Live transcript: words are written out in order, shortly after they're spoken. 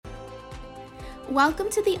Welcome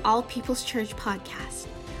to the All People's Church podcast.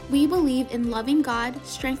 We believe in loving God,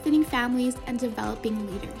 strengthening families, and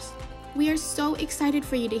developing leaders. We are so excited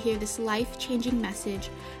for you to hear this life-changing message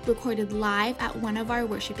recorded live at one of our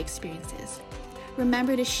worship experiences.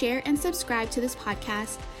 Remember to share and subscribe to this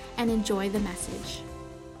podcast and enjoy the message.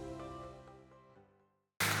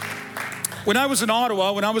 When I was in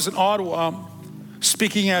Ottawa,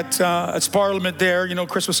 speaking at Parliament there,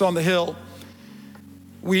 Christmas on the Hill,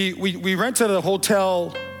 we rented a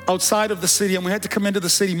hotel outside of the city, and we had to come into the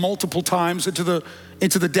city multiple times into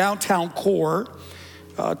the downtown core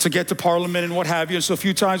to get to Parliament and what have you. And so a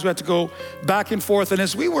few times we had to go back and forth. And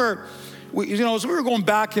as we were going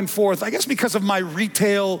back and forth, I guess because of my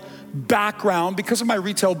retail background,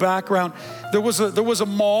 there was a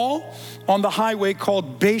mall on the highway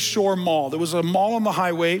called Bayshore Mall. There was a mall on the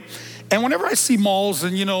highway. And whenever I see malls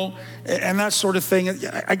and that sort of thing,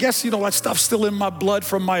 I guess, that stuff's still in my blood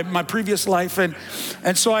from my previous life. And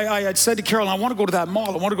so I had said to Carol, I want to go to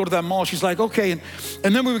that mall. She's like, okay. And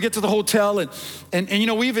then we would get to the hotel and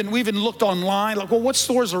we even looked online, like, well, what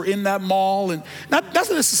stores are in that mall? And not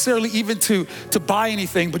necessarily even to buy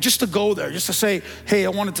anything, but just to go there, just to say, hey, I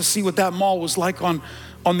wanted to see what that mall was like on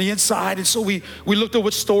the inside. And so we looked at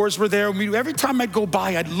what stores were there. And every time I'd go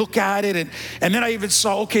by, I'd look at it. And then I even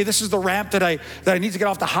saw, okay, this is the ramp that I need to get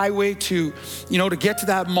off the highway to get to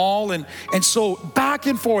that mall. And so back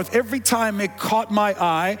and forth, every time it caught my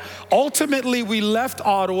eye. Ultimately, we left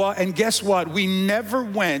Ottawa, and guess what? We never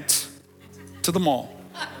went to the mall.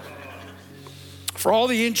 For all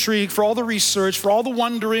the intrigue, for all the research, for all the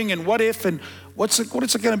wondering and what if and what is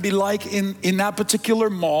it going to be like in that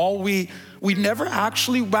particular mall, we never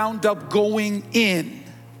actually wound up going in.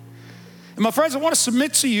 And my friends, I want to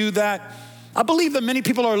submit to you that I believe that many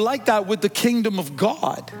people are like that with the kingdom of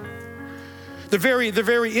God. They're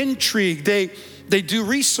very intrigued. They do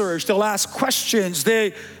research. They'll ask questions.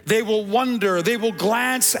 They will wonder. They will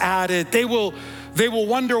glance at it. They will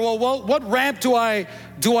wonder, well, what ramp do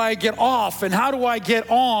I get off, and how do I get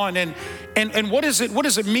on, and what does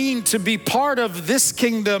it mean to be part of this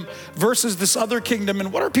kingdom versus this other kingdom,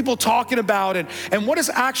 and what are people talking about, and what is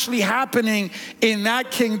actually happening in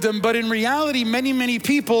that kingdom? But in reality, many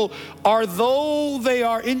people though they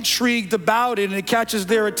are intrigued about it and it catches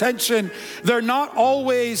their attention, they're not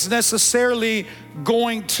always necessarily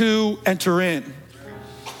going to enter in.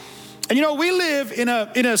 And we live in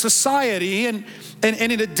a society and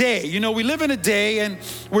in a day. We live in a day, and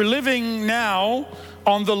we're living now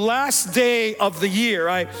on the last day of the year.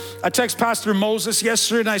 I text Pastor Moses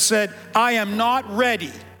yesterday and I said, I am not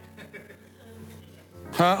ready.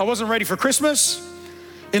 I wasn't ready for Christmas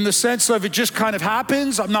in the sense of it just kind of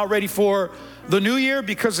happens. I'm not ready for the new year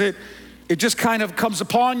because it just kind of comes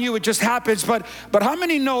upon you. It just happens. But how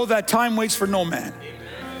many know that time waits for no man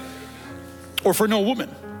or for no woman?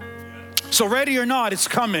 So ready or not, it's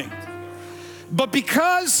coming. But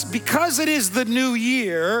because it is the new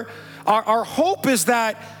year, our hope is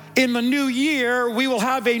that in the new year, we will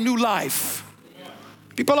have a new life.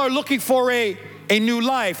 People are looking for a new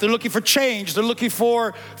life. They're looking for change. They're looking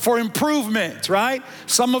for improvement, right?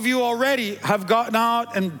 Some of you already have gotten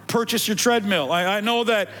out and purchased your treadmill. I know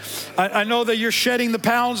that you're shedding the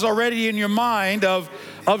pounds already in your mind of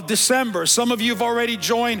December. Some of you have already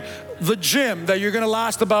joined the gym that you're going to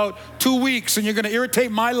last about 2 weeks, and you're going to irritate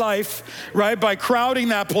my life, right, by crowding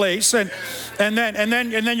that place, and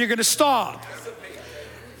then you're going to stop.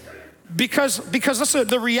 Because listen,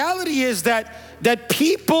 the reality is that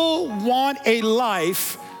people want a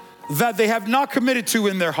life that they have not committed to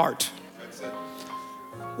in their heart.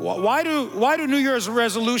 Why do New Year's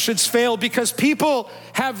resolutions fail? Because people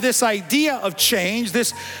have this idea of change,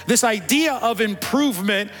 this idea of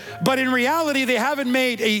improvement, but in reality, they haven't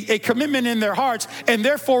made a commitment in their hearts, and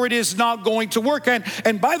therefore it is not going to work.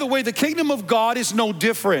 And by the way, the kingdom of God is no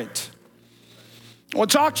different. I want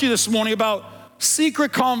to talk to you this morning about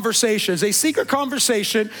secret conversations, a secret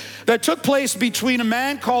conversation that took place between a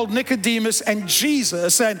man called Nicodemus and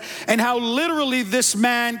Jesus, and how literally this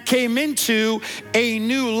man came into a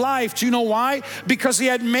new life. Do you know why? Because he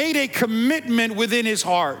had made a commitment within his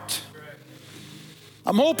heart.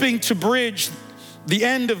 I'm hoping to bridge the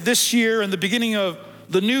end of this year and the beginning of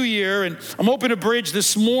the new year, and I'm hoping to bridge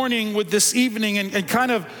this morning with this evening and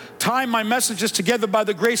kind of tie my messages together by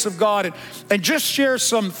the grace of God and just share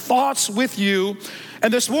some thoughts with you.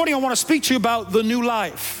 And this morning I want to speak to you about the new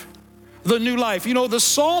life. The new life. The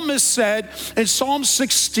psalmist said in Psalm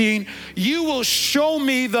 16, you will show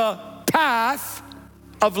me the path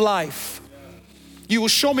of life. You will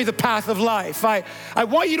show me the path of life. I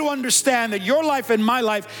want you to understand that your life and my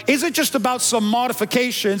life isn't just about some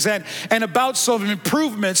modifications and about some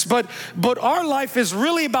improvements, but our life is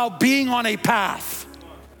really about being on a path.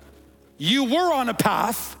 You were on a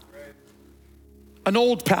path, an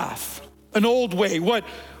old path, an old way, what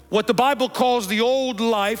the Bible calls the old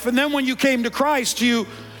life. And then when you came to Christ, you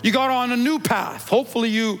got on a new path. Hopefully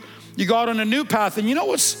you got on a new path. And you know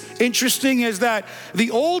what's interesting is that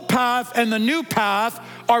the old path and the new path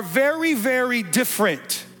are very, very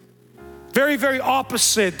different. Very, very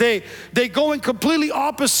opposite. They go in completely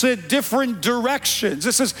opposite, different directions.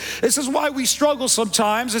 This is why we struggle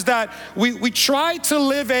sometimes, is that we try to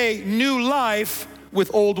live a new life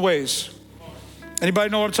with old ways. Anybody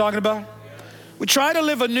know what I'm talking about? We try to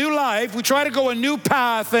live a new life. We try to go a new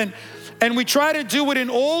path, and we try to do it in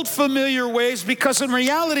old familiar ways, because in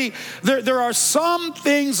reality, there are some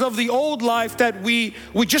things of the old life that we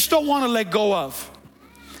just don't want to let go of.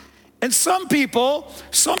 And some people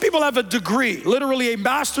have a degree, literally a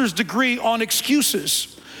master's degree on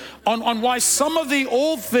excuses, on why some of the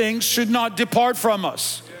old things should not depart from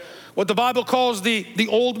us. What the Bible calls the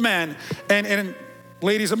old man. And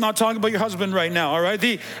ladies, I'm not talking about your husband right now, all right?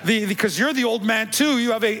 Because you're the old man too.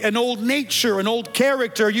 You have an old nature, an old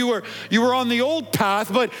character. You were on the old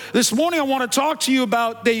path. But this morning I want to talk to you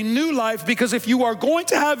about the new life, because if you are going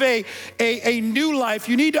to have a new life,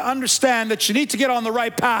 you need to understand that you need to get on the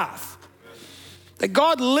right path. That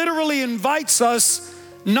God literally invites us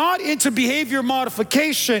not into behavior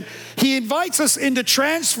modification. He invites us into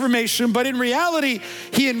transformation, but in reality,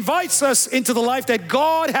 He invites us into the life that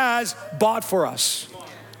God has bought for us.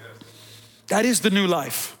 That is the new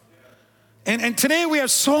life. And today we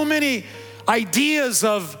have so many ideas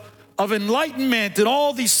of enlightenment and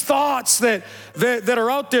all these thoughts that are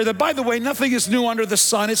out there, that, by the way, nothing is new under the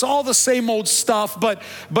sun. It's all the same old stuff, but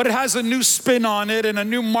it has a new spin on it and a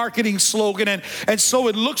new marketing slogan, and so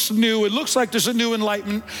it looks new. It looks like there's a new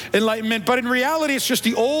enlightenment, but in reality, it's just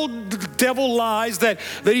the old devil lies that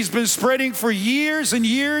he's been spreading for years and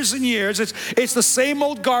years and years. It's the same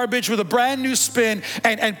old garbage with a brand new spin,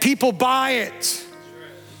 and people buy it.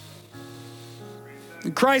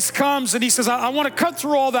 And Christ comes and He says, I want to cut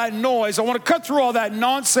through all that noise. I want to cut through all that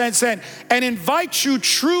nonsense and invite you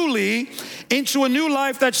truly into a new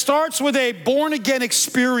life that starts with a born-again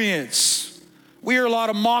experience. We hear a lot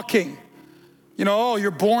of mocking. You know, oh, you're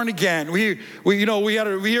born again. We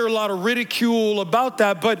hear a lot of ridicule about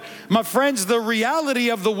that. But my friends, the reality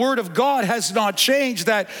of the Word of God has not changed.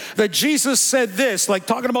 That Jesus said this, like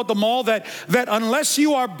talking about the mall, that unless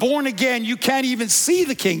you are born again, you can't even see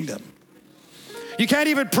the kingdom. You can't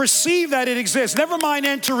even perceive that it exists. Never mind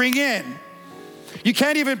entering in. You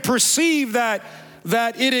can't even perceive that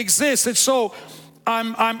it exists. And so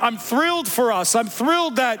I'm thrilled for us. I'm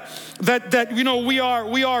thrilled that we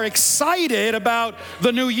are excited about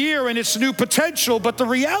the new year and its new potential. But the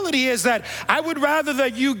reality is that I would rather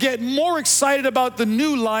that you get more excited about the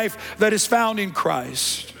new life that is found in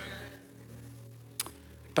Christ.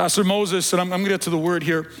 Pastor Moses, and I'm going to get to the word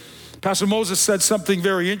here. Pastor Moses said something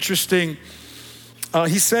very interesting.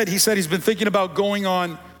 He said he's been thinking about going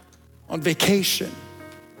on vacation.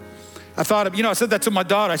 I said that to my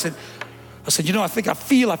daughter. I said, I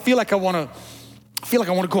feel like I want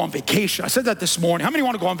to go on vacation. I said that this morning. How many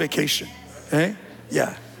want to go on vacation? Eh?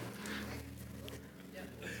 Yeah.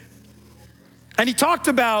 And he talked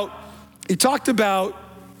about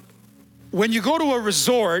when you go to a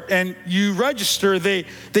resort and you register, they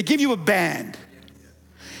give you a band.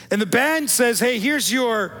 And the band says, hey, here's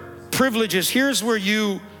your privileges. Here's where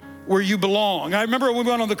you belong. I remember when we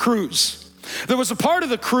went on the cruise. There was a part of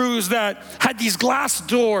the cruise that had these glass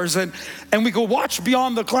doors, and we could watch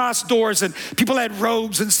beyond the glass doors, and people had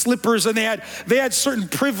robes and slippers, and they had certain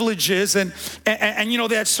privileges, and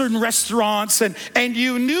they had certain restaurants, and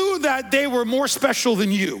you knew that they were more special than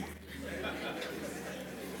you.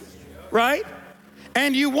 Right?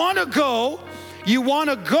 And you want to go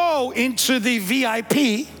into the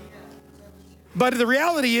VIP. But the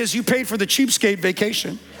reality is you paid for the cheapskate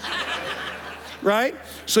vacation, right?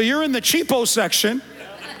 So you're in the cheapo section,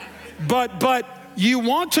 but you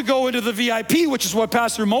want to go into the VIP, which is what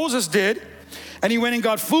Pastor Moses did. And he went and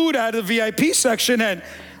got food out of the VIP section,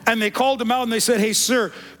 and they called him out and they said, hey,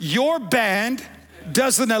 sir, your band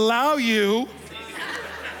doesn't allow you,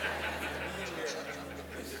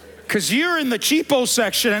 because you're in the cheapo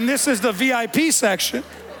section and this is the VIP section.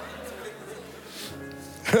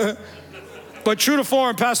 But true to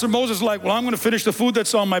form, Pastor Moses is like, well, I'm going to finish the food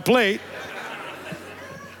that's on my plate.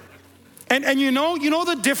 And you know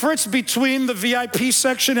the difference between the VIP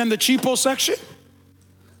section and the cheapo section?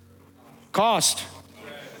 Cost.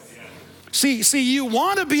 See, you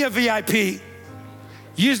want to be a VIP.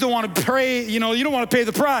 You just don't want to pay, you don't want to pay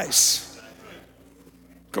the price.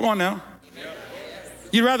 Come on now.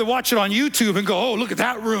 You'd rather watch it on YouTube and go, oh, look at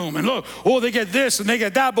that room, and look, oh, they get this and they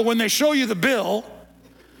get that. But when they show you the bill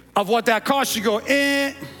of what that costs, you go,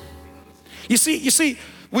 eh. You see,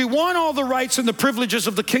 we want all the rights and the privileges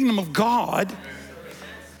of the kingdom of God,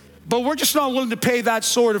 but we're just not willing to pay that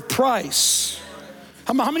sort of price.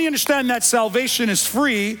 How many understand that salvation is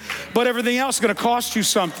free, but everything else is going to cost you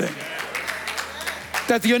something?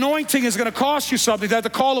 That the anointing is going to cost you something, that the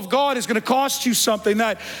call of God is going to cost you something,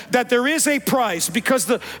 that there is a price, because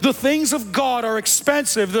the things of God are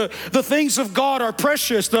expensive, the things of God are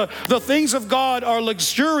precious, the things of God are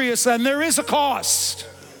luxurious, and there is a cost.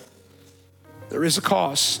 There is a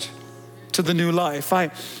cost to the new life. I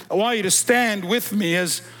want you to stand with me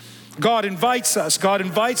as God invites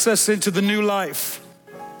us into the new life.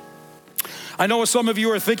 I know some of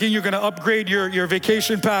you are thinking you're going to upgrade your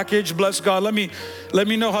vacation package. Bless God. Let me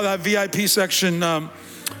know how that VIP section, how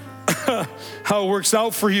it works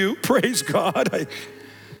out for you. Praise God.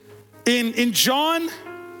 In John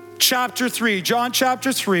chapter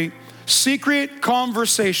 3, secret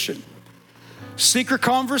conversation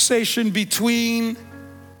between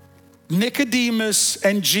Nicodemus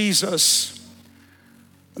and Jesus.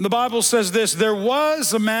 And the Bible says this: there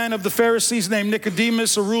was a man of the Pharisees named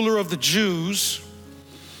Nicodemus, a ruler of the Jews.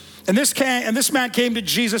 And this man came to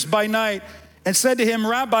Jesus by night and said to him,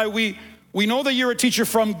 Rabbi, we know that you're a teacher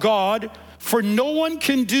from God, for no one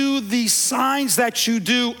can do these signs that you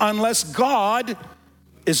do unless God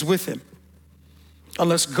is with him.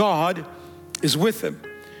 Unless God is with him.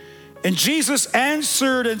 And Jesus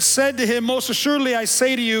answered and said to him, most assuredly I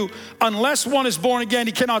say to you, unless one is born again,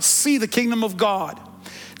 he cannot see the kingdom of God.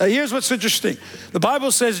 Now here's what's interesting. The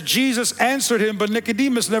Bible says Jesus answered him, but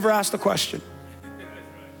Nicodemus never asked the question.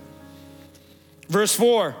 Verse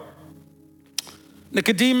 4,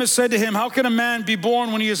 Nicodemus said to him, how can a man be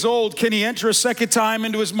born when he is old? Can he enter a second time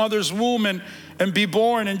into his mother's womb and be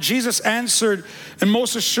born? And Jesus answered, and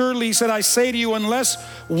most assuredly he said, I say to you, unless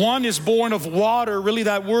one is born of water, really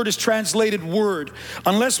that word is translated word.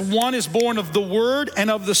 Unless one is born of the word and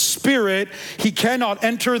of the Spirit, he cannot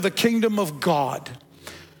enter the kingdom of God.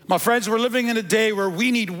 My friends, we're living in a day where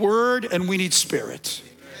we need word and we need spirit.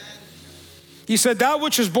 He said that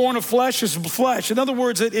which is born of flesh is flesh. In other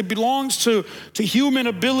words, it belongs to human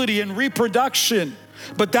ability and reproduction.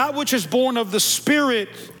 But that which is born of the Spirit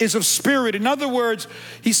is of spirit. In other words,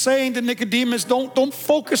 he's saying to Nicodemus, don't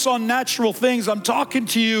focus on natural things. I'm talking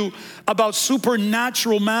to you about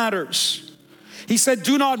supernatural matters. He said,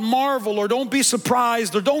 do not marvel or don't be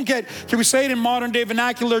surprised or don't get, can we say it in modern day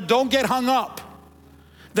vernacular, don't get hung up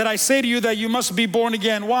that I say to you that you must be born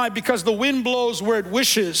again. Why? Because the wind blows where it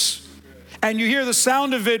wishes. And you hear the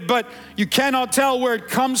sound of it, but you cannot tell where it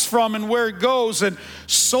comes from and where it goes. And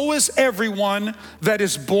so is everyone that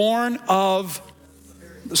is born of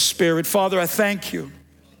the Spirit. Father, I thank you.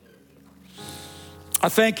 I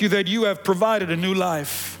thank you that you have provided a new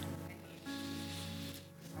life.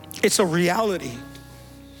 It's a reality.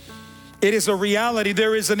 It is a reality.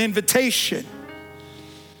 There is an invitation.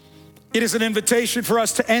 It is an invitation for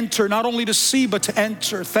us to enter, not only to see, but to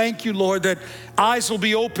enter. Thank you, Lord, that eyes will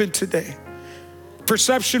be open today.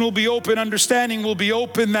 Perception will be open, understanding will be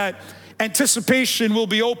open, that anticipation will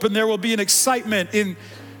be open. There will be an excitement in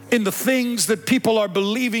the things that people are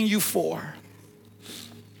believing you for.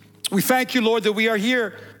 We thank you, Lord, that we are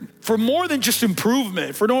here for more than just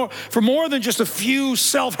improvement, for more than just a few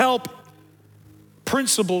self-help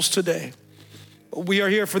principles today. We are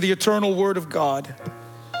here for the eternal word of God.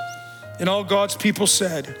 And all God's people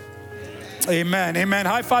said, amen, amen.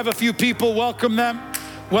 High five a few people, welcome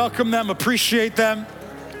them, appreciate them.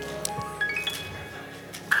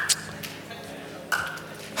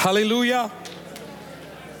 Hallelujah.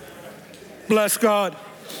 Bless God.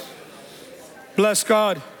 Bless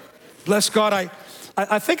God. Bless God.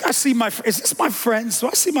 I think I see is this my friends? Do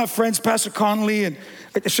I see my friends, Pastor Connolly and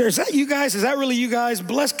is that you guys? Is that really you guys?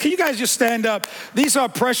 Bless, can you guys just stand up? These are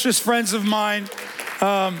precious friends of mine.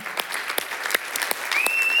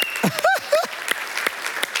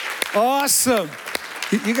 Awesome.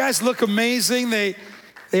 You guys look amazing. They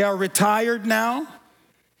are retired now.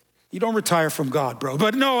 You don't retire from God, bro.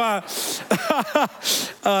 But no,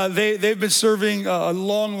 they've been serving a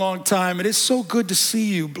long, long time. It is so good to see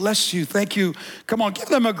you. Bless you. Thank you. Come on, give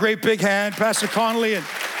them a great big hand. Pastor Connolly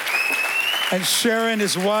and Sharon,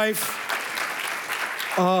 his wife.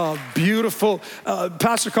 Oh, beautiful.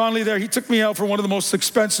 Pastor Connolly there, he took me out for one of the most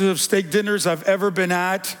expensive steak dinners I've ever been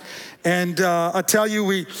at. And I tell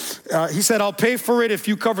you, he said, I'll pay for it if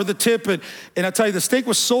you cover the tip. And I tell you, the steak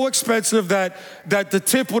was so expensive that the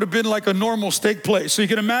tip would have been like a normal steak place. So you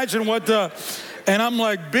can imagine and I'm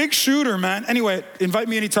like, big shooter, man. Anyway, invite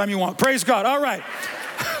me anytime you want. Praise God. All right.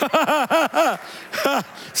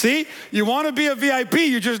 See, you want to be a VIP,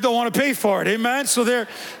 you just don't want to pay for it. Amen. So there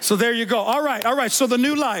you go. All right. So the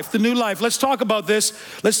new life. Let's talk about this.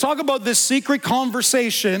 Let's talk about this secret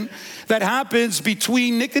conversation that happens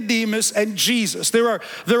between Nicodemus and Jesus. There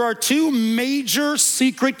are two major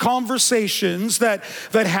secret conversations that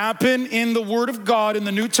happen in the Word of God in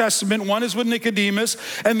the New Testament. One is with Nicodemus,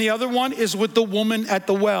 and the other one is with the woman at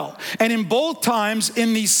the well. And in both times,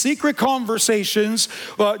 in these secret conversations,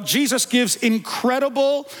 Jesus gives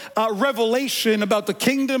incredible revelation about the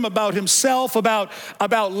kingdom, about himself,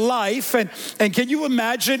 about life. And can you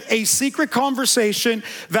imagine a secret conversation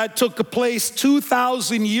that took place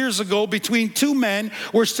 2,000 years ago between two men?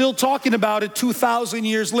 We're still talking about it 2,000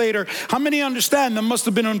 years later. How many understand that must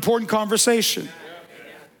have been an important conversation?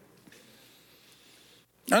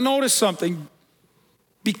 Now notice something.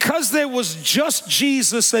 Because there was just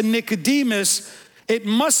Jesus and Nicodemus, it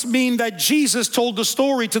must mean that Jesus told the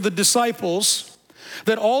story to the disciples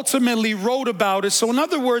that ultimately wrote about it. So in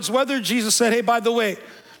other words, whether Jesus said, hey, by the way,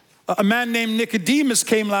 a man named Nicodemus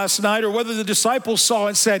came last night, or whether the disciples saw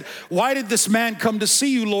and said, why did this man come to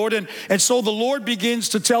see you, Lord? And so the Lord begins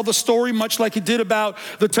to tell the story, much like he did about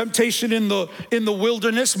the temptation in the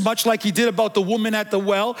wilderness, much like he did about the woman at the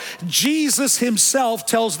well. Jesus himself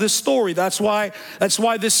tells this story. That's why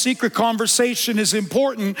this secret conversation is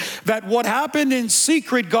important, that what happened in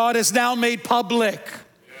secret, God has now made public.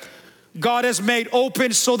 God has made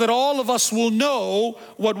open so that all of us will know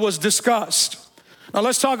what was discussed. Now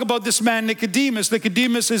let's talk about this man Nicodemus.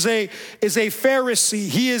 Nicodemus is a Pharisee.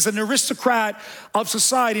 He is an aristocrat of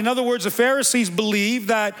society. In other words, the Pharisees believed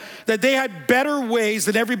that they had better ways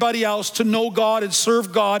than everybody else to know God and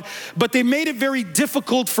serve God, but they made it very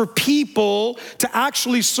difficult for people to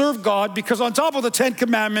actually serve God, because on top of the 10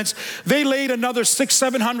 commandments, they laid another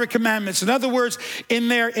 600-700 commandments. In other words, in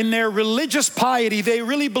their religious piety, they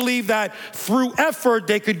really believed that through effort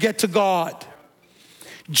they could get to God.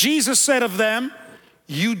 Jesus said of them,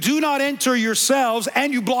 you do not enter yourselves,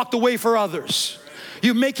 and you block the way for others.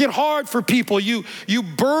 You make it hard for people. You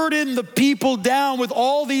burden the people down with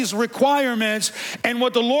all these requirements. And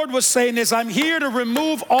what the Lord was saying is, I'm here to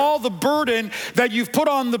remove all the burden that you've put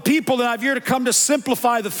on the people, and I'm here to come to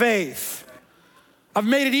simplify the faith. I've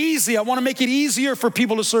made it easy. I want to make it easier for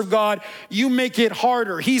people to serve God. You make it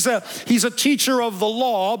harder. He's a teacher of the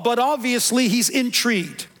law, but obviously he's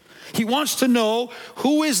intrigued. He wants to know,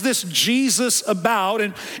 who is this Jesus about?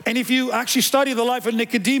 And if you actually study the life of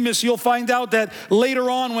Nicodemus, you'll find out that later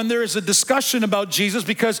on, when there is a discussion about Jesus,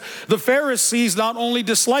 because the Pharisees not only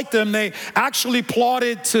disliked him, they actually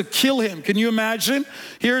plotted to kill him. Can you imagine?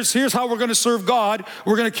 Here's how we're going to serve God.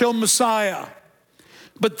 We're going to kill Messiah.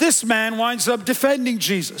 But this man winds up defending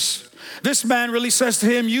Jesus. This man really says to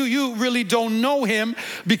him, you really don't know him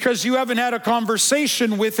because you haven't had a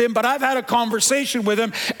conversation with him, but I've had a conversation with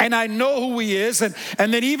him and I know who he is.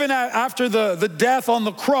 And then even after the death on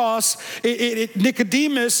the cross,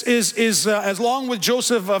 Nicodemus is along with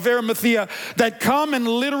Joseph of Arimathea, that come and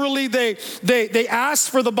literally they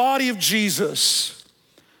ask for the body of Jesus.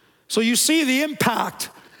 So you see the impact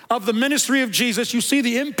of the ministry of Jesus. You see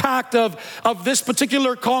the impact of this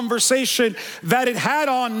particular conversation that it had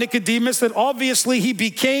on Nicodemus, that obviously he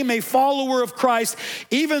became a follower of Christ.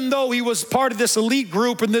 Even though he was part of this elite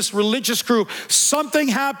group and this religious group, something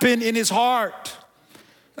happened in his heart.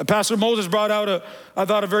 Pastor Moses brought out I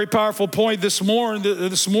thought a very powerful point this morning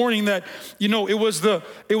that,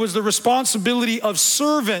 it was the responsibility of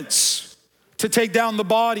servants to take down the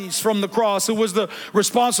bodies from the cross. It was the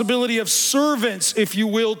responsibility of servants, if you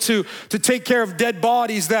will, to take care of dead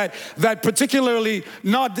bodies that particularly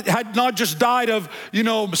had not just died of,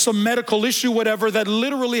 some medical issue, whatever, that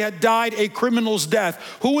literally had died a criminal's death.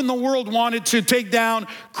 Who in the world wanted to take down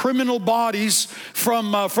criminal bodies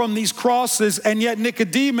from these crosses? And yet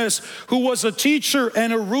Nicodemus, who was a teacher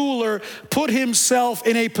and a ruler, put himself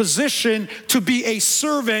in a position to be a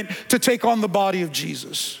servant to take on the body of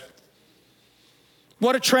Jesus.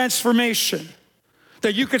 What a transformation.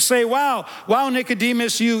 That you could say, wow,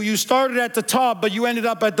 Nicodemus, you started at the top, but you ended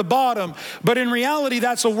up at the bottom. But in reality,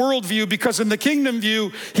 that's a worldview, because in the kingdom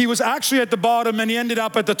view, he was actually at the bottom and he ended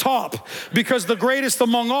up at the top, because the greatest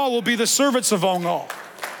among all will be the servants among all.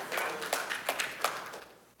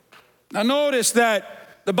 Now notice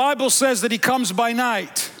that the Bible says that he comes by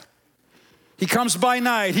night. He comes by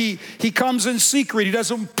night. He comes in secret. He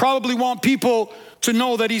doesn't probably want people to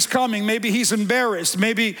know that he's coming. Maybe he's embarrassed.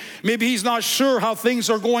 Maybe he's not sure how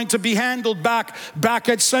things are going to be handled back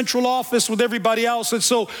at central office with everybody else. And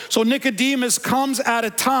so Nicodemus comes at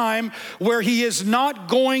a time where he is not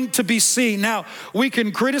going to be seen. Now, we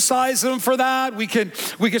can criticize him for that. We can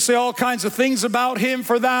say all kinds of things about him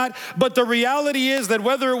for that. But the reality is that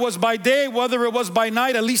whether it was by day, whether it was by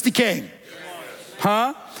night, at least he came.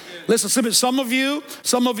 Huh? Listen, some of you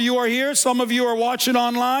are here. Some of you are watching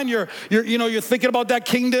online. You're thinking about that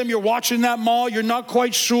kingdom. You're watching that mall. You're not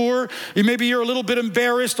quite sure. Maybe you're a little bit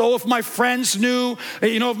embarrassed. Oh, if my friends knew,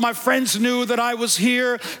 if my friends knew that I was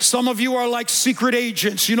here. Some of you are like secret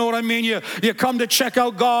agents. You know what I mean? You come to check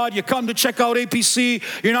out God. You come to check out APC.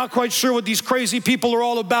 You're not quite sure what these crazy people are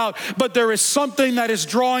all about. But there is something that is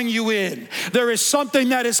drawing you in. There is something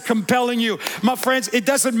that is compelling you. My friends, it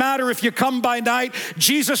doesn't matter if you come by night.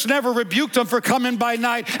 Jesus never rebuked him for coming by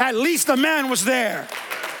night. At least the man was there.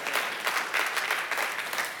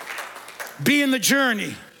 Be in the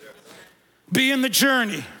journey. Be in the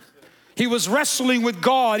journey. He was wrestling with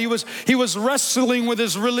God. He was wrestling with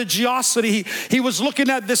his religiosity. He was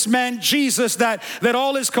looking at this man, Jesus, that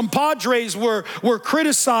all his compadres were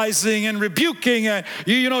criticizing and rebuking. And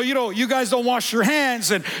you guys don't wash your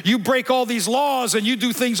hands, and you break all these laws, and you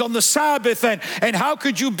do things on the Sabbath, and how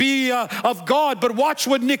could you be of God? But watch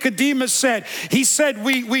what Nicodemus said. He said,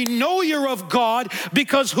 we know you're of God,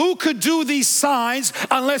 because who could do these signs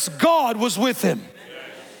unless God was with him?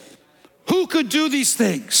 Who could do these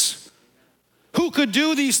things? Who could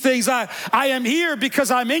do these things? I am here because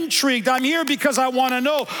I'm intrigued. I'm here because I want to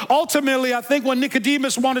know. Ultimately, I think what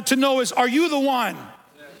Nicodemus wanted to know is, are you the one?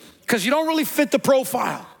 Because you don't really fit the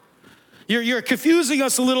profile. You're confusing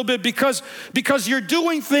us a little bit because you're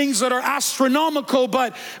doing things that are astronomical,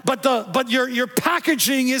 but your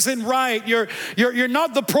packaging isn't right. You're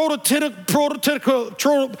not the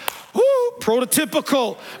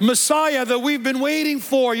prototypical Messiah that we've been waiting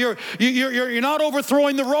for. You're not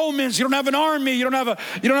overthrowing the Romans. You don't have an army. You don't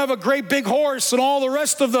have a great big horse and all the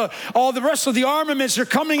rest of the armaments. You're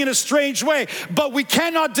coming in a strange way, but we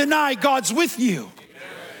cannot deny God's with you.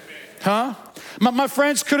 Huh? My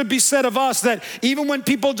friends, could it be said of us that even when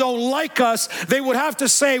people don't like us, they would have to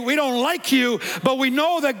say, we don't like you, but we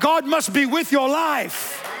know that God must be with your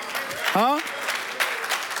life. Huh?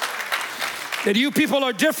 That you people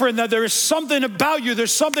are different, that there is something about you,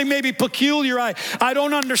 there's something maybe peculiar. I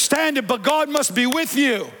don't understand it, but God must be with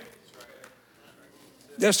you.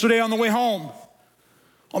 Yesterday on the way home,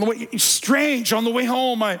 on the way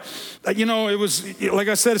home, it was, like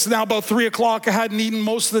I said, it's now about 3 o'clock. I hadn't eaten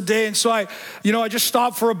most of the day. And so I just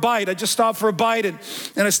stopped for a bite. And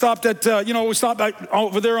I stopped at, we stopped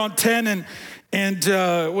over there on 10 and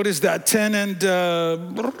what is that? 10 and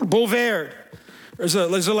Beauvert.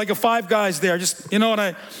 There's like a Five Guys there. And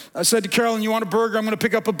I said to Carolyn, you want a burger? I'm going to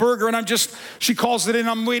pick up a burger. And she calls it in.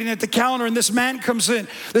 I'm waiting at the counter, and this man comes in.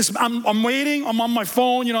 I'm waiting. I'm on my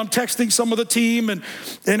phone. I'm texting some of the team and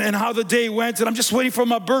how the day went. And I'm just waiting for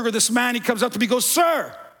my burger. This man, he comes up to me, goes,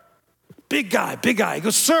 sir. Big guy. He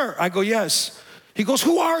goes, sir. I go, yes. He goes,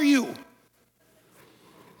 who are you?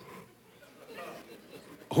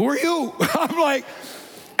 Who are you? I'm like,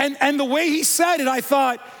 and the way he said it, I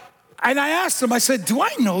thought, and I asked him, I said, do I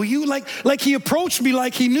know you? Like he approached me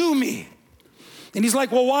like he knew me. And he's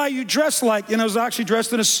like, well, why are you dressed like, I was actually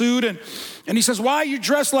dressed in a suit. And he says, why are you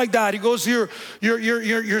dressed like that? He goes, you're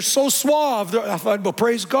so suave. I thought, well,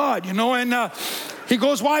 praise God, and he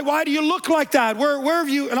goes, why do you look like that? Where have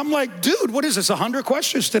you? And I'm like, dude, what is this, 100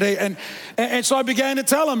 questions today? And so I began to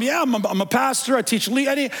tell him, yeah, I'm a pastor, I teach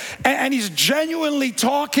lead. And he's genuinely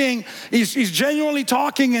talking. He's genuinely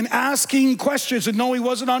talking and asking questions. And no, he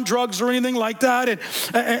wasn't on drugs or anything like that.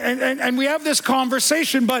 And we have this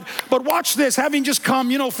conversation, but watch this. Having just come,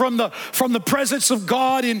 from the presence of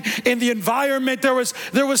God in the environment, there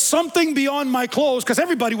was something beyond my clothes, because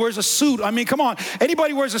everybody wears a suit. I mean, come on,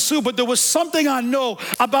 anybody wears a suit, but there was something I know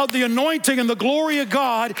about the anointing and the glory of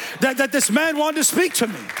God that this man wanted to speak to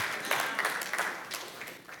me.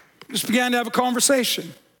 Just began to have a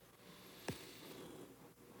conversation,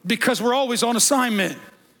 because we're always on assignment.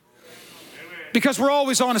 Because we're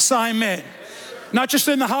always on assignment. Not just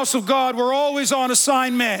in the house of God, we're always on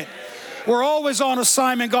assignment. We're always on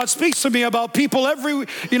assignment. God speaks to me about people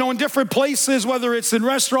in different places, whether it's in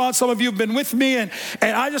restaurants. Some of you have been with me, and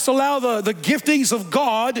I just allow the giftings of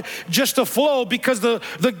God just to flow, because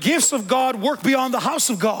the gifts of God work beyond the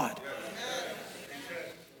house of God.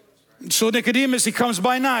 So Nicodemus, he comes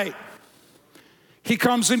by night. He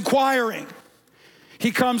comes inquiring. He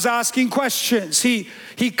comes asking questions. He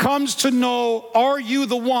comes to know, are you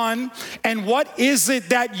the one? And what is it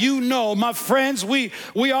that you know? My friends, we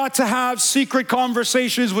ought to have secret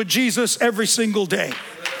conversations with Jesus every single day.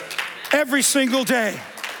 Every single day.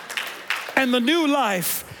 And the new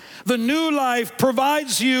life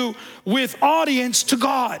provides you with audience to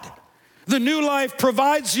God. The new life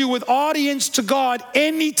provides you with audience to God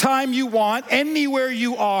anytime you want, anywhere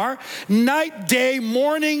you are, night, day,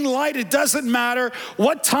 morning, light. It doesn't matter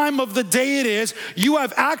what time of the day it is. You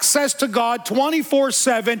have access to God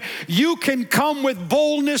 24/7. You can come with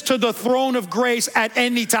boldness to the throne of grace at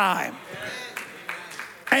any time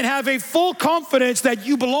and have a full confidence that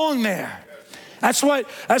you belong there. That's what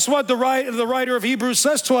the writer of Hebrews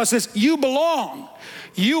says to us is, you belong.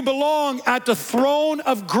 You belong at the throne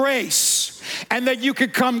of grace, and that you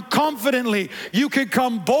could come confidently, you could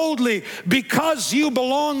come boldly because you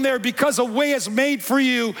belong there, because a way is made for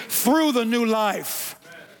you through the new life.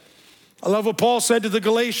 I love what Paul said to the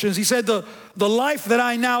Galatians. He said, the life that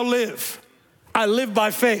I now live, I live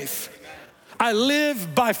by faith. I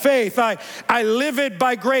live by faith. I live it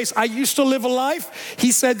by grace. I used to live a life.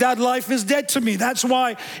 He said that life is dead to me. That's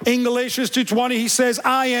why in Galatians 2:20 he says,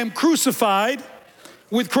 I am crucified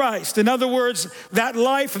with Christ. In other words, that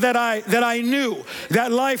life that I knew,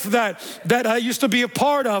 that life that I used to be a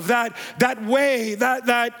part of, that way,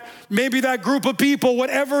 that maybe that group of people,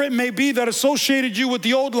 whatever it may be that associated you with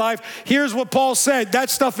the old life, here's what Paul said, that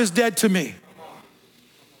stuff is dead to me.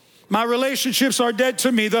 My relationships are dead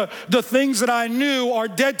to me. The things that I knew are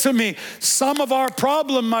dead to me. Some of our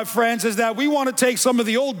problem, my friends, is that we want to take some of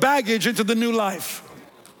the old baggage into the new life.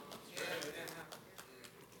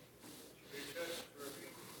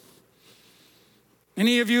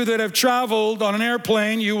 Any of you that have traveled on an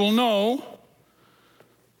airplane, you will know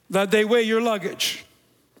that they weigh your luggage.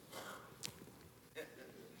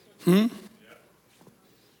 You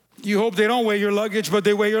hope they don't weigh your luggage, but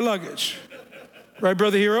they weigh your luggage. Right,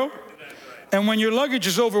 Brother Hero? And when your luggage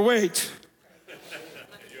is overweight,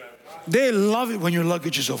 they love it when your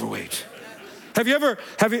luggage is overweight. Have you,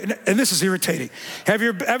 and this is irritating, have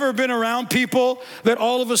you ever been around people that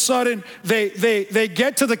all of a sudden they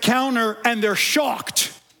get to the counter and they're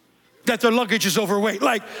shocked that their luggage is overweight?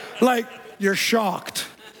 Like you're shocked.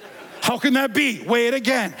 How can that be? Weigh it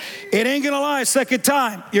again. It ain't gonna lie, second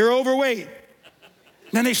time, you're overweight.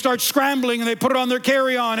 Then they start scrambling and they put it on their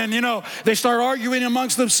carry-on and they start arguing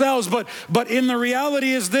amongst themselves. But in the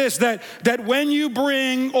reality is this, that when you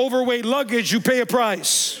bring overweight luggage, you pay a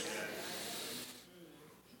price.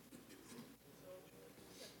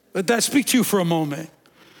 Let that speak to you for a moment.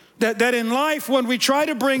 That in life, when we try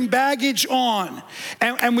to bring baggage on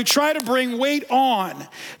and we try to bring weight on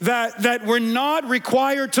that we're not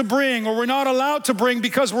required to bring or we're not allowed to bring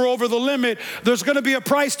because we're over the limit, there's going to be a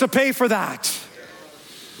price to pay for that.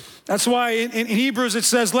 That's why in Hebrews it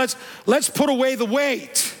says, let's put away the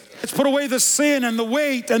weight. Let's put away the sin and the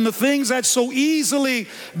weight and the things that so easily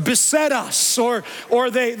beset us or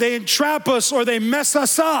they entrap us or they mess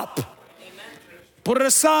us up. Put it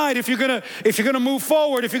aside. If you're gonna move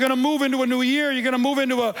forward, if you're gonna move into a new year, you're gonna move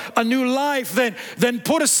into a new life, then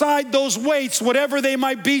put aside those weights, whatever they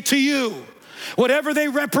might be to you, whatever they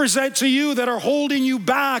represent to you that are holding you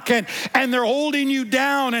back and they're holding you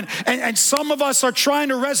down. And some of us are trying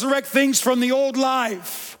to resurrect things from the old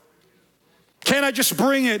life. Can I just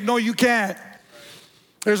bring it? No, you can't.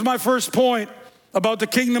 There's my first point about the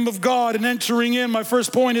kingdom of God and entering in. My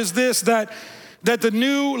first point is this, that the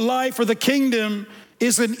new life or the kingdom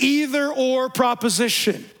is an either or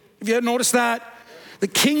proposition. Have you noticed that? The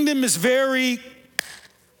kingdom is very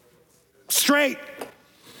straight.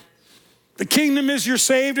 The kingdom is you're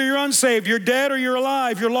saved or you're unsaved. You're dead or you're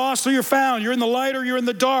alive. You're lost or you're found. You're in the light or you're in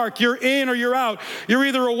the dark. You're in or you're out. You're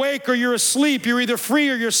either awake or you're asleep. You're either free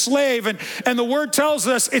or you're slave. And the word tells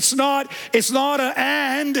us it's not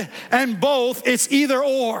an and both. It's either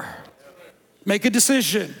or. Make a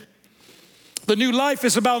decision. The new life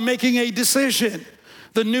is about making a decision.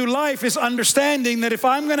 The new life is understanding that if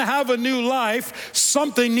I'm going to have a new life,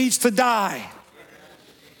 something needs to die.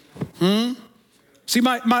 See,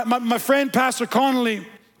 my friend, Pastor Connolly,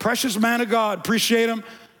 precious man of God, appreciate him,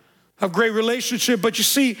 have great relationship. But you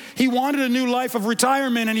see, he wanted a new life of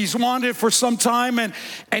retirement, and he's wanted it for some time, and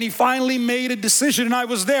he finally made a decision. And I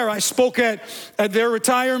was there. I spoke at their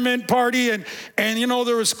retirement party, and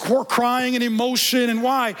there was crying and emotion. And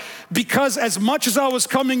why? Because as much as I was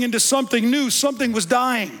coming into something new, something was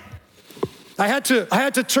dying. I had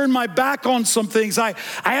to turn my back on some things. I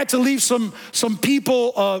had to leave some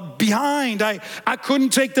people behind. I couldn't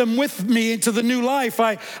take them with me into the new life.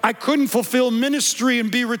 I couldn't fulfill ministry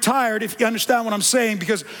and be retired, if you understand what I'm saying,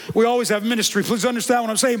 because we always have ministry. Please understand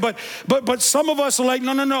what I'm saying. But some of us are like,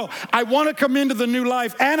 no. I want to come into the new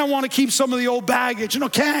life and I want to keep some of the old baggage.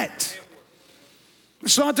 Can't.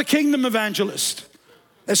 It's not the kingdom, evangelist.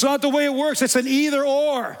 It's not the way it works. It's an either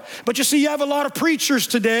or. But you see, you have a lot of preachers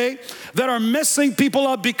today that are messing people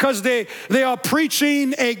up because they are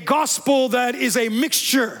preaching a gospel that is a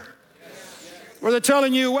mixture. Where they're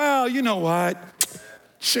telling you, well, you know what?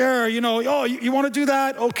 Sure, oh, you want to do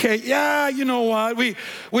that? Okay, yeah, you know what? We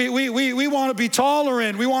want to be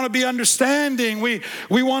tolerant. We want to be understanding. We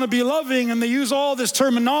want to be loving. And they use all this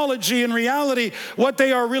terminology. In reality, what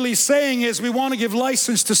they are really saying is we want to give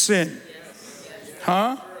license to sin.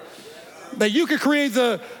 Huh? That you could create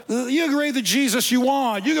the Jesus you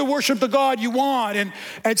want. You can worship the God you want.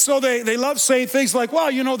 And so they love saying things like,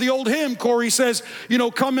 well, the old hymn, Corey says,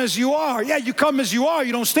 come as you are. Yeah, you come as you are.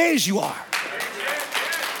 You don't stay as you are.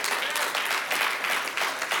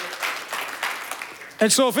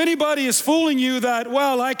 And so if anybody is fooling you that,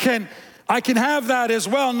 well, I can have that as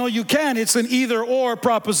well. No, you can't. It's an either or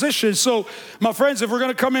proposition. So, my friends, if we're going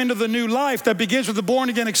to come into the new life that begins with the born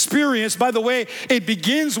again experience, by the way, it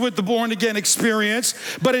begins with the born again experience,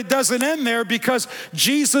 but it doesn't end there, because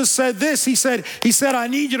Jesus said this. He said, I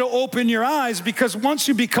need you to open your eyes, because once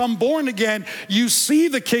you become born again, you see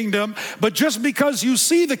the kingdom, but just because you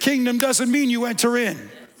see the kingdom doesn't mean you enter in.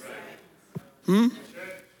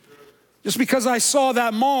 Just because I saw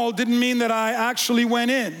that mall didn't mean that I actually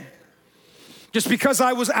went in. Just because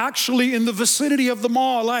I was actually in the vicinity of the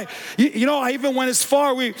mall. I even went as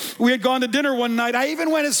far, we had gone to dinner one night, I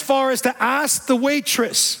even went as far as to ask the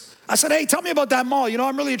waitress. I said, hey, tell me about that mall.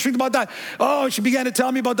 I'm really intrigued about that. Oh, she began to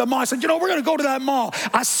tell me about the mall. I said, we're going to go to that mall.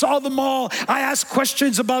 I saw the mall. I asked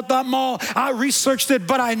questions about that mall. I researched it,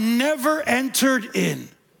 but I never entered in.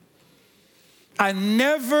 I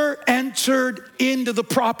never entered into the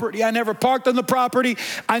property. I never parked on the property.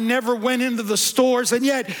 I never went into the stores. And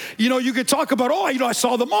yet, you could talk about, I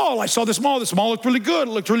saw the mall. I saw this mall. This mall looked really good.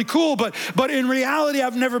 It looked really cool. But in reality,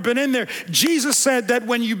 I've never been in there. Jesus said that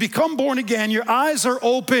when you become born again, your eyes are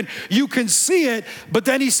open. You can see it. But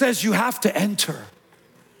then he says you have to enter.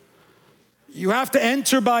 You have to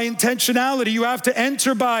enter by intentionality. You have to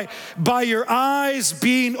enter by your eyes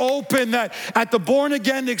being open. That at the born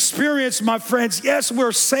again experience, my friends, yes,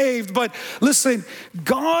 we're saved, but listen,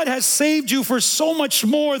 God has saved you for so much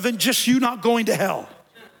more than just you not going to hell.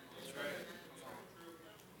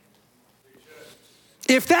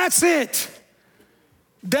 If that's it,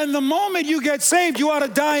 then the moment you get saved, you ought to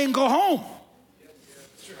die and go home.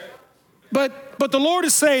 But the Lord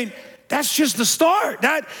is saying, that's just the start.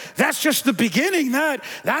 That's just the beginning.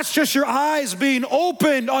 That's just your eyes being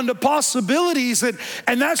opened on the possibilities.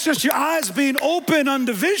 And that's just your eyes being open on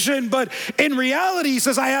the vision. But in reality, he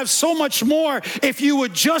says, I have so much more if you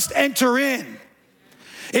would just enter in.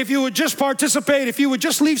 If you would just participate, if you would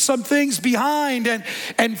just leave some things behind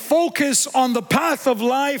and focus on the path of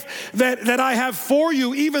life that I have for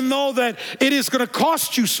you, even though that it is going to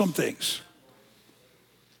cost you some things.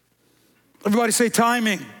 Everybody say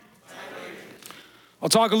timing. I'll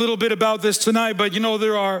talk a little bit about this tonight, but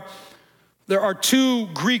there are two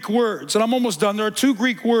Greek words, and I'm almost done. There are two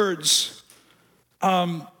Greek words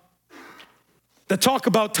that talk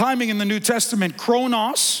about timing in the New Testament: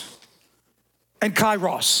 chronos and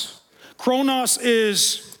kairos. Chronos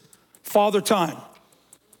is father time.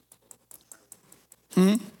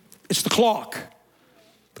 It's the clock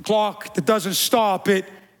that doesn't stop.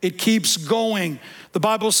 It keeps going. The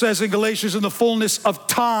Bible says in Galatians, in the fullness of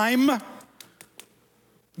time,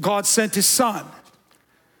 God sent his son.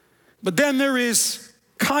 But then there is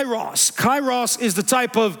kairos. Kairos is the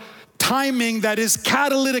type of timing that is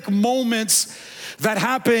catalytic moments that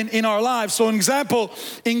happen in our lives. So an example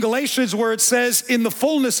in Galatians where it says in the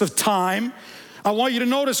fullness of time, I want you to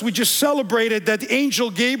notice we just celebrated that the angel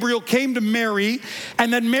Gabriel came to Mary,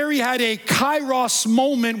 and that Mary had a kairos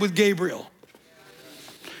moment with Gabriel.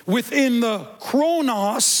 Within the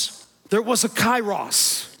chronos, there was a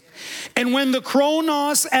kairos. And when the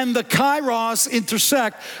chronos and the kairos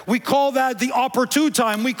intersect, we call that the opportune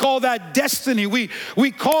time. We call that destiny. We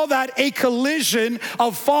call that a collision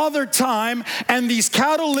of father time and these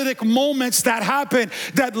catalytic moments that happen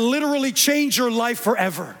that literally change your life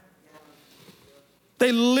forever.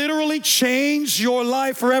 They literally change your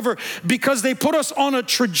life forever because they put us on a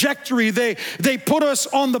trajectory. They put us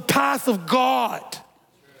on the path of God.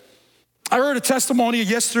 I heard a testimony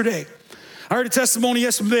yesterday I heard a testimony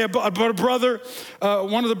yesterday about a brother.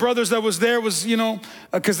 One of the brothers that was there was,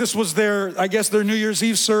 because this was their New Year's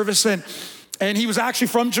Eve service, and he was actually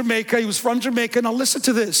from Jamaica. He was from Jamaica. Now listen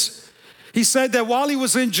to this. He said that while he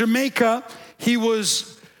was in Jamaica, he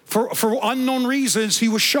was, for unknown reasons, he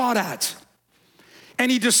was shot at. And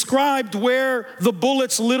he described where the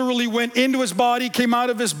bullets literally went into his body, came out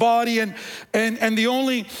of his body, and the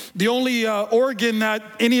only organ that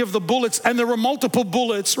any of the bullets, and there were multiple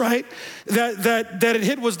bullets, right, that it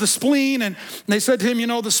hit was the spleen. And they said to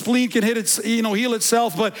him, the spleen can heal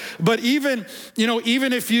itself, but even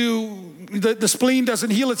if the spleen doesn't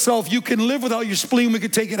heal itself, you can live without your spleen. We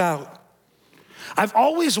could take it out. I've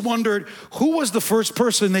always wondered who was the first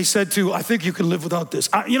person they said to, I think you can live without this.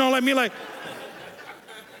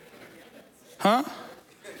 Huh?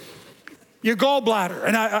 Your gallbladder,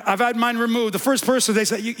 and I've had mine removed. The first person they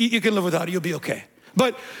said, you can live without it, you'll be okay.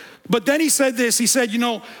 But then he said this, he said,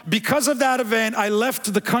 because of that event, I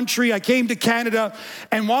left the country, I came to Canada,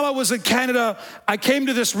 and while I was in Canada, I came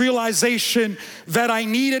to this realization that I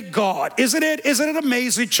needed God. Isn't it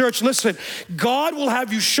amazing, church? Listen, God will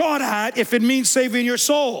have you shot at if it means saving your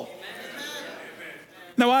soul.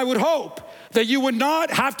 Now, I would hope that you would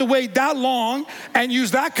not have to wait that long and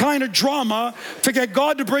use that kind of drama to get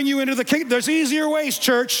God to bring you into the kingdom. There's easier ways,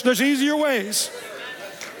 church. There's easier ways.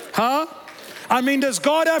 Huh? Does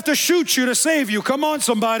God have to shoot you to save you? Come on,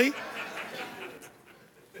 somebody.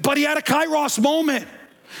 But he had a kairos moment.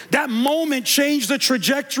 That moment changed the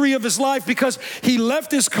trajectory of his life because he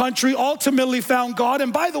left his country, ultimately found God.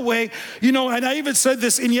 And by the way, and I even said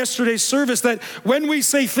this in yesterday's service, that when we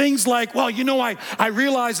say things like, well, I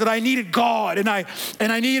realized that I needed God and I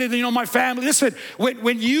needed, my family. Listen,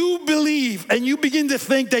 when you believe and you begin to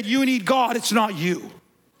think that you need God, it's not you.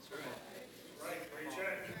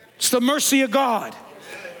 It's the mercy of God.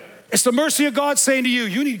 It's the mercy of God saying to you,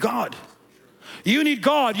 you need God. You need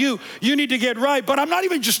God. You need to get right. But I'm not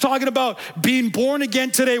even just talking about being born again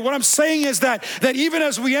today. What I'm saying is that even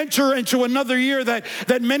as we enter into another year,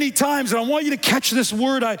 that many times, and I want you to catch this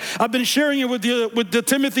word. I've been sharing it with the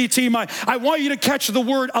Timothy team. I want you to catch the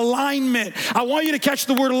word alignment. I want you to catch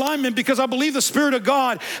the word alignment because I believe the Spirit of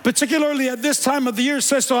God, particularly at this time of the year,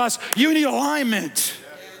 says to us, you need alignment.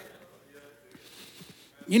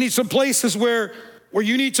 You need some places where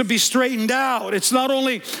you need to be straightened out. It's not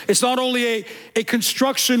only a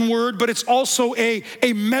construction word, but it's also a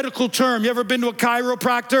medical term. You ever been to a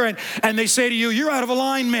chiropractor and they say to you, you're out of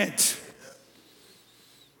alignment.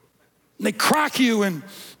 And they crack you and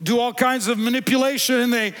do all kinds of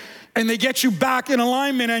manipulation and they get you back in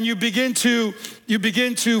alignment and you begin to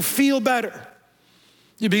feel better.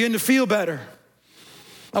 You begin to feel better.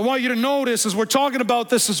 I want you to notice as we're talking about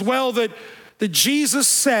this as well that Jesus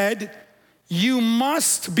said, you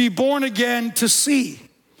must be born again to see.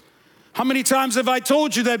 How many times have I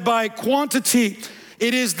told you that by quantity,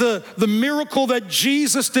 it is the miracle that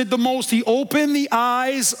Jesus did the most. He opened the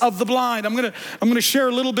eyes of the blind. I'm gonna share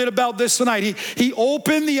a little bit about this tonight. He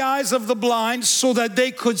opened the eyes of the blind so that they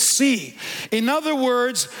could see. In other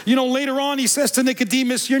words, later on he says to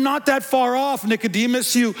Nicodemus, you're not that far off,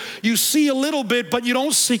 Nicodemus. You see a little bit, but you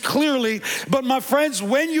don't see clearly. But my friends,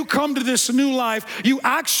 when you come to this new life, you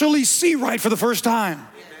actually see right for the first time.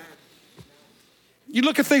 You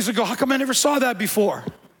look at things and go, how come I never saw that before?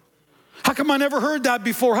 How come I never heard that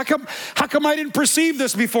before? How come I didn't perceive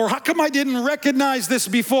this before? How come I didn't recognize this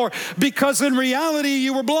before? Because in reality,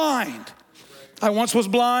 you were blind. I once was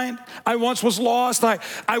blind. I once was lost.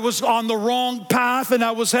 I was on the wrong path and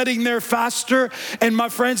I was heading there faster. And my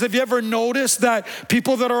friends, have you ever noticed that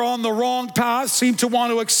people that are on the wrong path seem to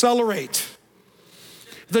want to accelerate?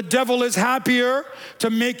 The devil is happier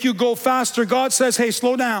to make you go faster. God says, hey,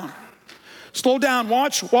 slow down. Slow down.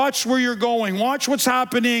 Watch where you're going. Watch what's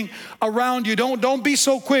happening around you. Don't be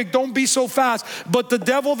so quick. Don't be so fast. But the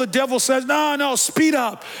devil says, no, speed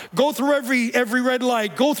up. Go through every red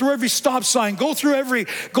light. Go through every stop sign. Go through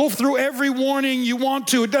every warning you want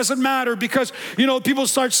to. It doesn't matter because, people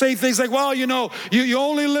start saying things like, well, you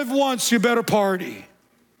only live once, you better party.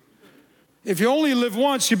 If you only live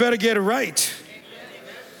once, you better get it right.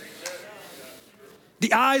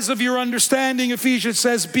 The eyes of your understanding, Ephesians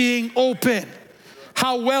says, being open.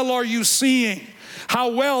 How well are you seeing? How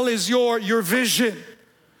well is your vision?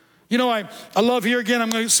 I love here again, I'm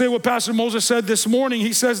going to say what Pastor Moses said this morning.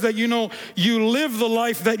 He says that, you live the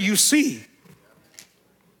life that you see.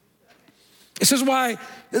 This is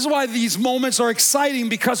why these moments are exciting,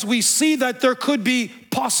 because we see that there could be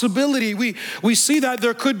possibility. We see that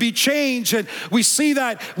there could be change, and we see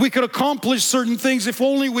that we could accomplish certain things if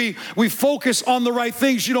only we focus on the right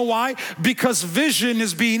things. You know why? Because vision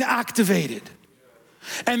is being activated.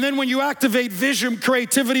 And then when you activate vision,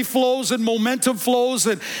 creativity flows and momentum flows,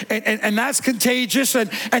 and that's contagious.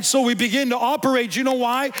 And so we begin to operate. You know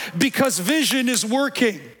why? Because vision is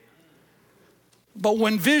working. But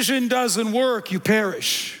when vision doesn't work, you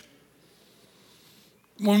perish.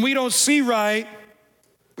 When we don't see right,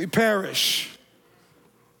 we perish.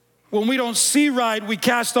 When we don't see right, we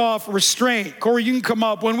cast off restraint. Corey, you can come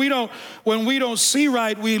up. When we don't see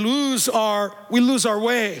right, we lose our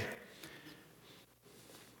way.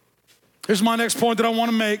 Here's my next point that I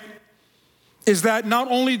want to make, is that not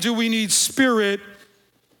only do we need spirit,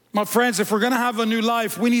 my friends, if we're going to have a new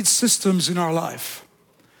life, we need systems in our life.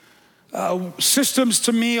 Systems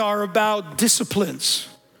to me are about disciplines.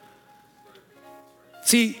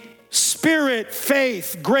 See, spirit,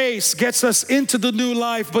 faith, grace gets us into the new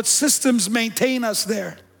life, but systems maintain us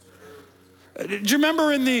there. Do you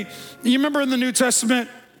remember in the New Testament,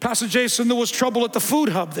 Pastor Jason, there was trouble at the food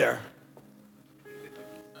hub there?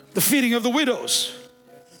 The feeding of the widows.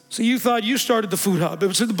 So you thought you started the food hub. It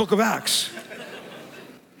was in the book of Acts.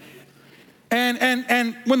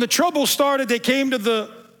 And when the trouble started, they came to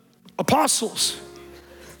the apostles.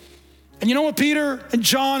 And you know what Peter and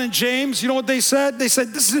John and James, you know what they said? They said,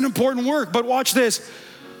 this is an important work, but watch this.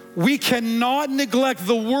 We cannot neglect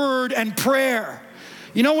the word and prayer.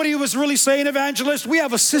 You know what he was really saying, evangelist? We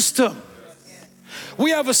have a system.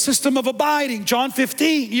 We have a system of abiding. John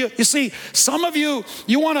 15. You see, some of you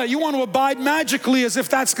want to abide magically as if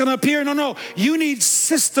that's going to appear. No. You need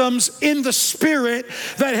systems in the spirit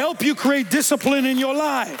that help you create discipline in your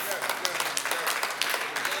life.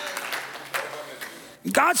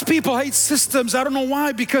 God's people hate systems. I don't know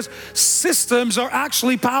why, because systems are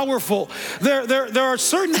actually powerful. There are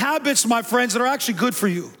certain habits, my friends, that are actually good for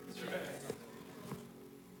you.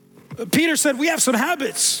 Peter said, we have some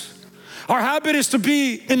habits. Our habit is to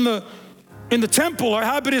be in the temple. Our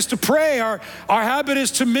habit is to pray. Our habit is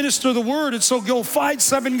to minister the word. And so go find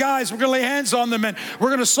 7 guys. We're going to lay hands on them and we're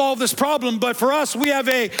going to solve this problem. But for us, we have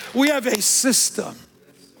a system.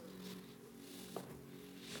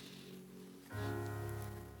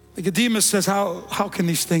 Nicodemus says, how can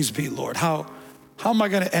these things be, Lord? How am I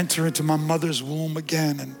going to enter into my mother's womb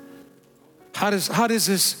again? And how does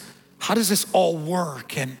this all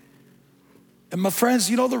work? And my friends,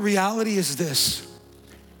 you know, the reality is this.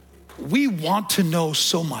 We want to know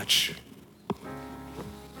so much.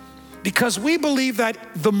 Because we believe that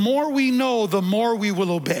the more we know, the more we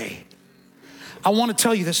will obey. I want to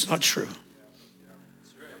tell you this is not true.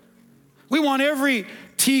 We want every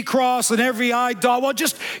T cross and every I dot. Well,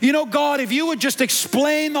 just, you know, God, if you would just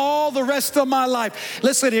explain all the rest of my life.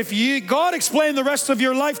 Listen, if God explained the rest of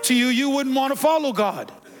your life to you, you wouldn't want to follow God.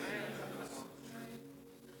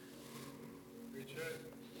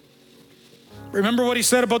 Remember what he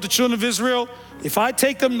said about the children of Israel? If I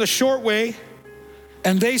take them the short way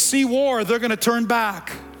and they see war, they're going to turn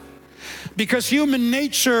back. Because human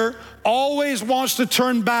nature always wants to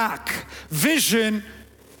turn back. Vision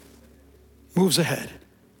moves ahead.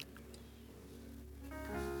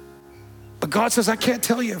 But God says, I can't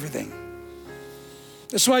tell you everything.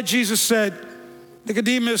 That's why Jesus said,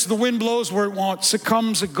 Nicodemus, the wind blows where it wants. It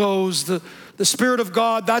comes, it goes. The Spirit of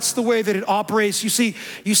God, that's the way that it operates. You see,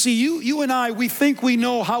 you and I, we think we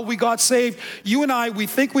know how we got saved. You and I, we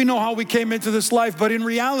think we know how we came into this life. But in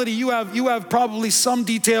reality, you have probably some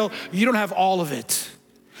detail. You don't have all of it.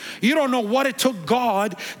 You don't know what it took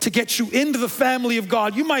God to get you into the family of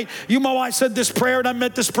God. I said this prayer and I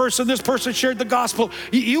met this person shared the gospel.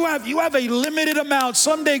 You have a limited amount.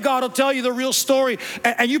 Someday God will tell you the real story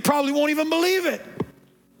and you probably won't even believe it.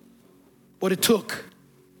 What it took.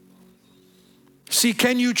 See,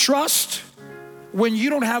 can you trust when you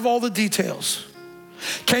don't have all the details?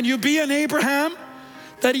 Can you be an Abraham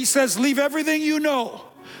that he says, leave everything you know,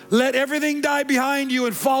 let everything die behind you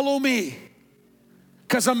and follow me?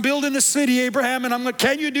 Because I'm building a city, Abraham, and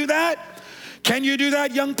can you do that? Can you do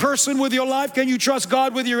that, young person, with your life? Can you trust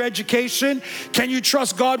God with your education? Can you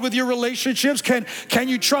trust God with your relationships? Can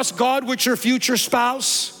you trust God with your future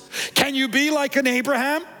spouse? Can you be like an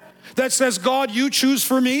Abraham that says, God, you choose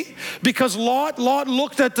for me? Because Lot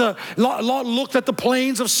looked at the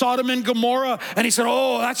plains of Sodom and Gomorrah and he said,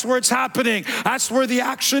 oh, that's where it's happening. That's where the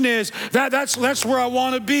action is. That's where I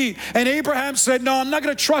want to be. And Abraham said, no, I'm not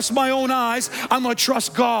going to trust my own eyes. I'm going to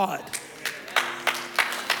trust God.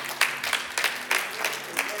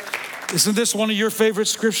 Isn't this one of your favorite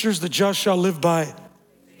scriptures? The just shall live by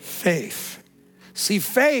faith. See,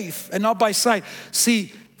 faith and not by sight.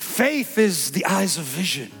 See, faith is the eyes of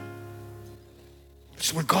vision.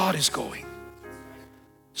 It's where God is going.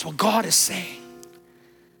 It's what God is saying.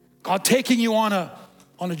 God taking you on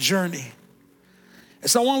a journey. And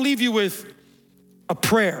so I want to leave you with a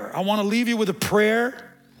prayer. I want to leave you with a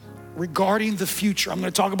prayer regarding the future. I'm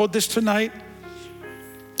going to talk about this tonight.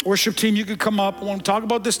 Worship team, you can come up. I want to talk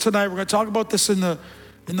about this tonight. We're going to talk about this in the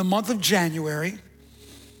month of January.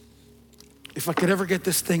 If I could ever get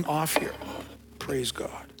this thing off here. Praise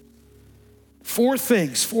God. Four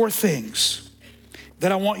things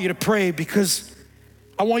that I want you to pray, because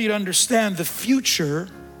I want you to understand the future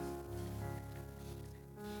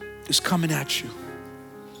is coming at you.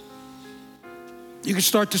 You can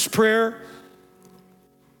start this prayer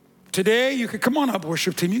today. You can come on up,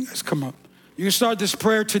 worship team. You guys come up. You can start this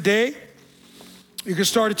prayer today. You can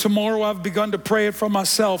start it tomorrow. I've begun to pray it for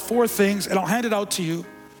myself. Four things, and I'll hand it out to you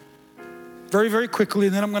very, very quickly,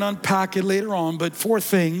 and then I'm going to unpack it later on. But four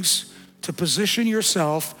things to position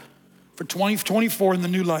yourself for 2024 in the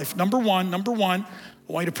new life. Number one, I want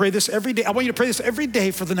you to pray this every day. I want you to pray this every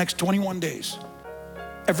day for the next 21 days.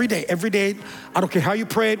 Every day. I don't care how you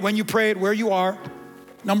pray it, when you pray it, where you are.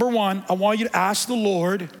 Number one, I want you to ask the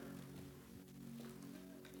Lord,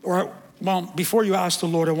 before you ask the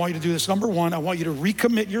Lord, I want you to do this. Number one, I want you to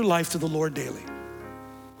recommit your life to the Lord daily.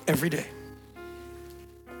 Every day.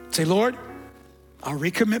 Say, Lord, I'll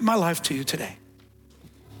recommit my life to you today.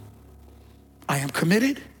 I am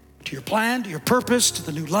committed to your plan, to your purpose, to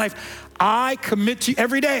the new life. I commit to you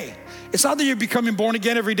every day. It's not that you're becoming born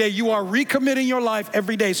again every day. You are recommitting your life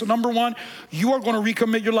every day. So number one, you are going to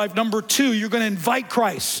recommit your life. Number two, you're going to invite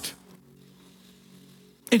Christ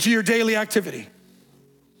into your daily activity.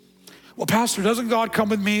 Well, Pastor, doesn't God come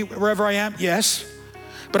with me wherever I am? Yes.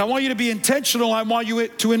 But I want you to be intentional. I want you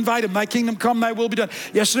to invite him. Thy kingdom come, thy will be done.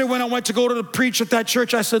 Yesterday when I went to go to preach at that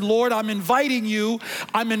church, I said, Lord, I'm inviting you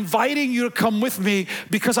to come with me,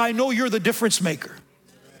 because I know you're the difference maker.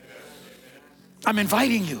 I'm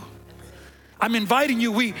inviting you.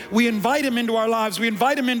 We invite him into our lives. We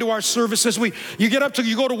invite him into our services. You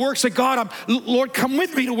go to work, say, God, Lord, come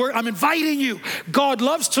with me to work. I'm inviting you. God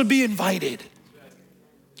loves to be invited.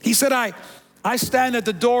 He said, I stand at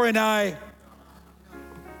the door and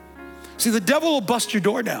see, the devil will bust your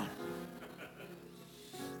door down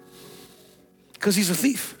because he's a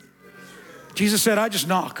thief. Jesus said, I just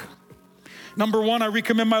knock. Number one, I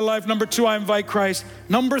recommit my life. Number two, I invite Christ.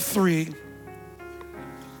 Number three,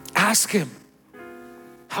 ask him,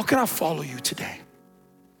 how can I follow you today?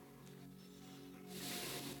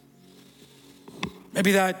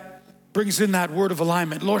 Maybe that brings in that word of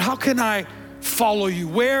alignment. Lord, how can I follow you?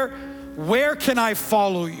 Where can I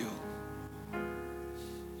follow you?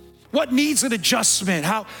 What needs an adjustment?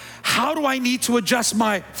 How do I need to adjust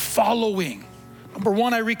my following? Number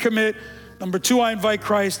one, I recommit. Number two, I invite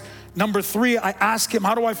Christ. Number three, I ask him,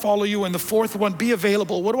 how do I follow you? And the fourth one, be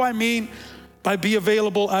available. What do I mean by be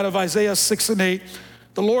available? Out of Isaiah 6 and 8,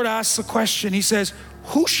 the Lord asks a question. He says,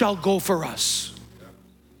 who shall go for us?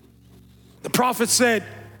 The prophet said,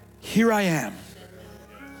 here I am.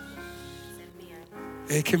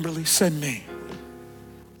 Hey, Kimberly, send me.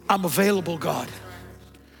 I'm available, God.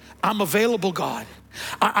 I'm available, God.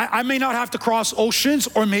 I may not have to cross oceans,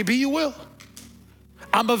 or maybe you will.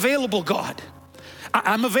 I'm available, God.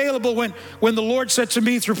 I'm available. When the Lord said to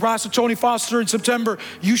me through Pastor Tony Foster in September,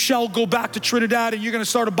 you shall go back to Trinidad and you're going to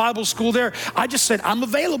start a Bible school there. I just said, I'm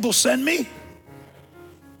available, send me.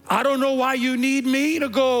 I don't know why you need me to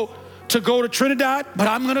go to Trinidad, but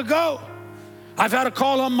I'm going to go. I've had a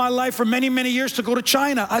call on my life for many, many years to go to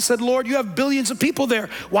China. I said, Lord, you have billions of people there.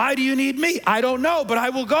 Why do you need me? I don't know, but I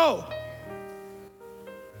will go.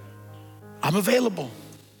 I'm available.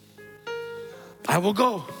 I will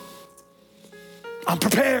go. I'm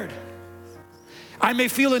prepared. I may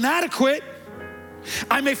feel inadequate.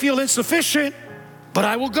 I may feel insufficient, but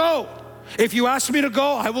I will go. If you ask me to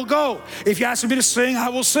go, I will go. If you ask me to sing, I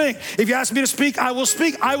will sing. If you ask me to speak, I will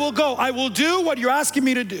speak. I will go. I will do what you're asking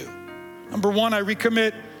me to do. Number one, I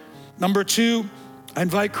recommit. Number two, I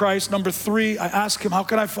invite Christ. Number three, I ask him, how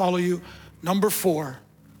can I follow you? Number four,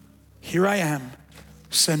 here I am.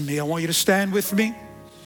 Send me. I want you to stand with me.